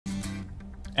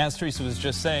As Teresa was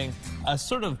just saying, a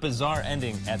sort of bizarre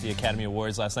ending at the Academy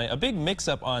Awards last night. A big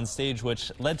mix-up on stage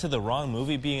which led to the wrong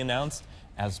movie being announced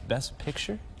as Best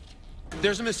Picture.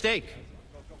 There's a mistake.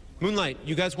 Moonlight,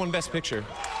 you guys won Best Picture.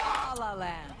 La La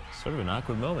Land. Sort of an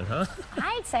awkward moment, huh?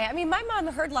 I'd say. I mean, my mom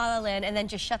heard La La Land and then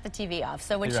just shut the TV off.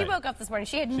 So when she woke up this morning,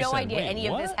 she had no idea any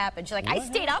of this happened. She's like, I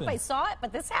stayed up, I saw it,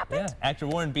 but this happened? Yeah. Actor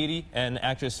Warren Beatty and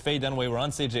actress Faye Dunaway were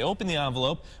on stage. They opened the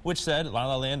envelope, which said La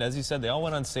La Land. As you said, they all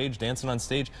went on stage, dancing on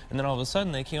stage, and then all of a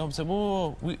sudden they came up and said,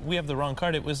 whoa, we have the wrong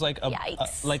card. It was like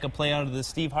a play out of the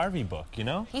Steve Harvey book, you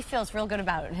know? He feels real good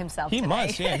about it himself today.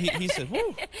 Must, yeah. He said,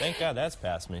 whoo, thank God that's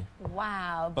past me.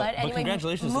 Wow. But anyway,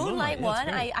 congratulations Moonlight to won.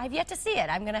 I've yet to see it.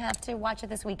 I'm going to have to watch it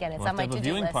this weekend. It's on my to-do list.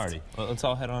 Viewing party. Well, let's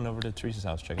all head on over to Teresa's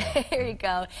house. Check it out. Here you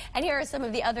go. And here are some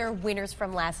of the other winners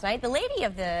from last night. The lady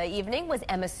of the evening was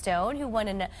Emma Stone, who won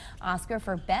an Oscar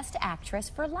for Best Actress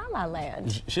for La La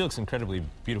Land. She looks incredibly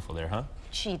beautiful there, huh?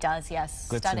 She does, yes.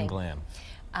 Glitz Stunning. and glam.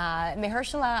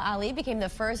 Mahershala Ali became the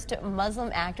first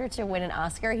Muslim actor to win an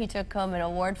Oscar. He took home an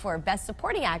award for Best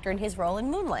Supporting Actor in his role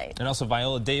in Moonlight. And also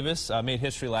Viola Davis made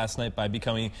history last night by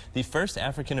becoming the first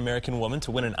African-American woman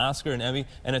to win an Oscar, an Emmy,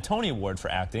 and a Tony Award for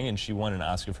acting. And she won an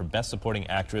Oscar for Best Supporting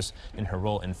Actress in her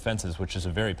role in Fences, which is a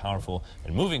very powerful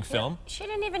and moving film. Yeah, she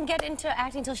didn't even get into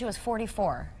acting until she was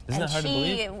 44. Isn't that hard to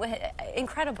believe?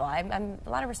 Incredible. I'm a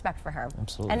lot of respect for her.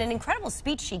 Absolutely. And an incredible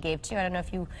speech she gave, too. I don't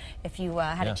know if you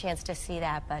had a chance to see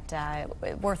that,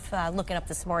 but worth looking up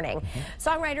this morning.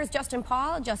 Songwriters Justin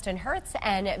Paul, Justin Hurts,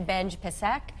 and Benj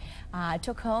Pasek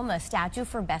took home a statue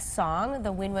for Best Song.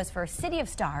 The win was for City of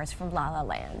Stars from La La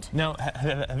Land. Now,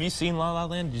 have you seen La La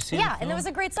Land? Did you see it? Yeah, and it was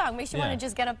a great song. Makes you want to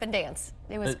just get up and dance.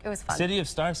 It was fun. City of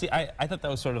Stars? See, I thought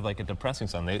that was sort of like a depressing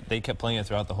song. They kept playing it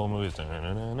throughout the whole movie. I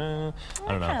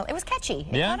don't know. It was catchy.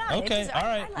 Yeah? Okay, all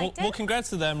right. Well, congrats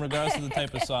to them, regardless of the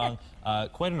type of song.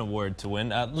 Quite an award to win.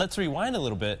 Let's rewind a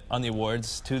little bit on the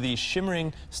awards to the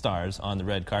shimmering stars on the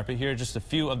red carpet. Here are just a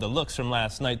few of the looks from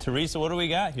last night. Teresa, what do we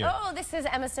got here? Oh, this is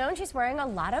Emma Stone. She's wearing a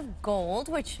lot of gold,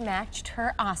 which matched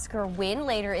her Oscar win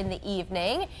later in the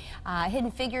evening.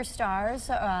 Hidden Figure stars,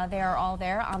 they are all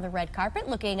there on the red carpet,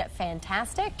 looking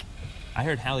fantastic. I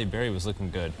heard Halle Berry was looking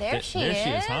good. There she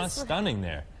is, huh? Stunning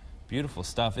there. Beautiful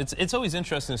stuff. It's always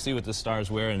interesting to see what the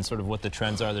stars wear and sort of what the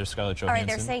trends are. There's Scarlett Johansson. All right,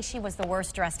 they're saying she was the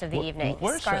worst dressed of the evening.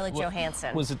 Scarlett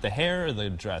Johansson. Was it the hair or the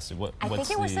dress? I think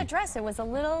it was the dress. It was a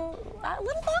little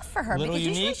off for her because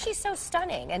usually she's so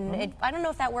stunning, and I don't know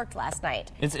if that worked last night.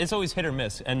 It's always hit or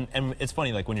miss, and it's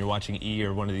funny, like when you're watching E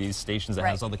or one of these stations that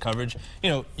has all the coverage. You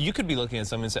know, you could be looking at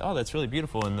someone and say, "Oh, that's really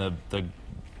beautiful," and the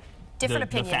different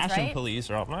opinions, the fashion right? police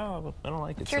are all, no, I don't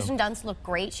like it. Kirsten Dunst looked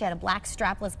great. She had a black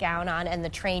strapless gown on, and the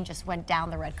train just went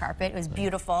down the red carpet. It was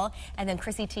beautiful. And then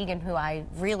Chrissy Teigen, who I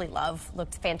really love,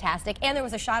 looked fantastic. And there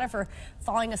was a shot of her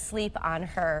falling asleep on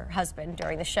her husband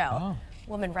during the show. Oh.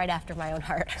 Woman right after my own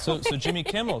heart. So Jimmy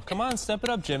Kimmel, come on, step it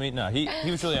up, Jimmy. No, he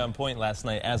was really on point last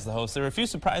night as the host. There were a few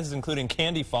surprises, including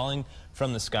candy falling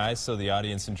from the sky, so the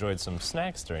audience enjoyed some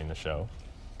snacks during the show.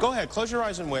 Go ahead, close your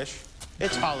eyes and wish.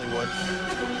 It's Hollywood.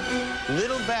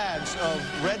 Little bags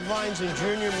of red vines and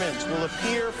junior mints will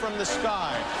appear from the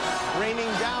sky, raining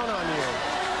down on you.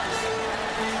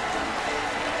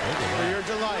 For your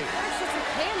delight.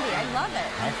 Candy, I love it.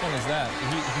 How fun is that?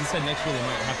 He said next year they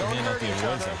might have to hand out the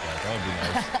awards like that. That would be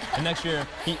nice. And next year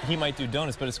he might do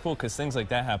donuts, but it's cool because things like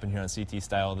that happen here on CT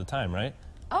Style all the time, right?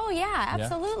 Oh yeah,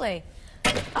 absolutely.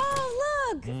 Yeah.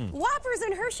 Oh look, Whoppers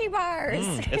and Hershey bars.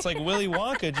 It's like Willy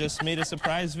Wonka just made a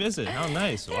surprise visit. How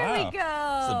nice! There wow, we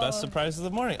go. It's the best surprise of the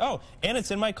morning. Oh, and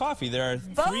it's in my coffee. There are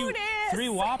three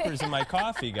Whoppers in my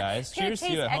coffee, guys. Cheers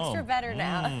to you at home. Extra better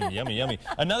now. Yummy, yummy.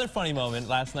 Another funny moment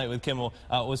last night with Kimmel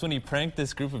was when he pranked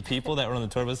this group of people that were on the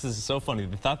tour bus. This is so funny.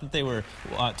 They thought that they were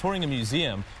touring a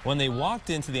museum. When they walked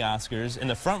into the Oscars, in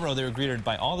the front row, they were greeted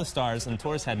by all the stars, and the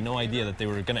tourists had no idea that they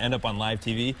were going to end up on live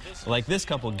TV. Like this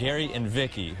couple, Gary and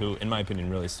Vicky, who, in my opinion,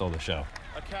 really stole the show.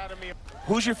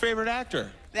 Who's your favorite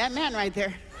actor? That man right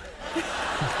there.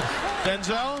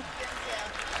 Denzel?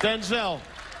 Denzel,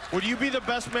 would you be the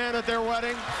best man at their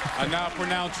wedding? I now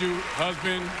pronounce you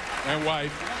husband and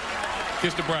wife.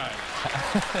 Kiss the bride.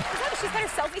 She's got her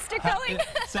selfie stick going.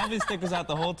 Selfie stick was out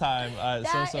the whole time.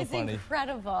 So is funny.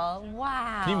 Incredible.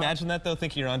 Wow. Can you imagine that, though,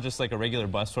 thinking you're on just like a regular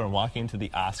bus tour and walking into the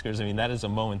Oscars? I mean, that is a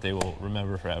moment they will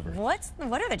remember forever. What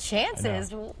are the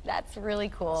chances? That's really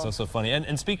cool. So funny.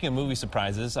 And speaking of movie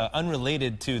surprises,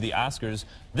 unrelated to the Oscars,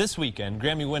 this weekend,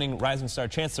 Grammy-winning rising star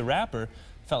Chance the Rapper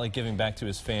felt like giving back to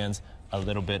his fans a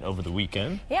little bit over the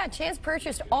weekend. Yeah, Chance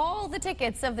purchased all the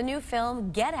tickets of the new film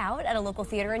Get Out at a local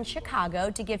theater in Chicago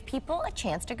to give people a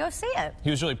chance to go see it. He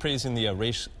was really praising the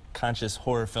conscious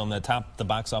horror film that topped the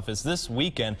box office this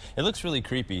weekend. It looks really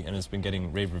creepy and it's been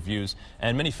getting rave reviews.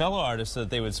 And many fellow artists said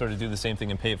they would sort of do the same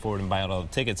thing and pay it forward and buy out all the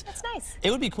tickets. That's nice.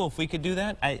 It would be cool if we could do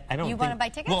that. I don't You think, want to buy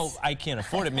tickets? Well, I can't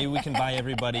afford it. Maybe we can buy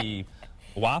everybody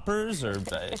Whoppers or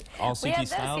all CT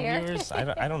style viewers.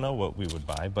 I don't know what we would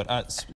buy, but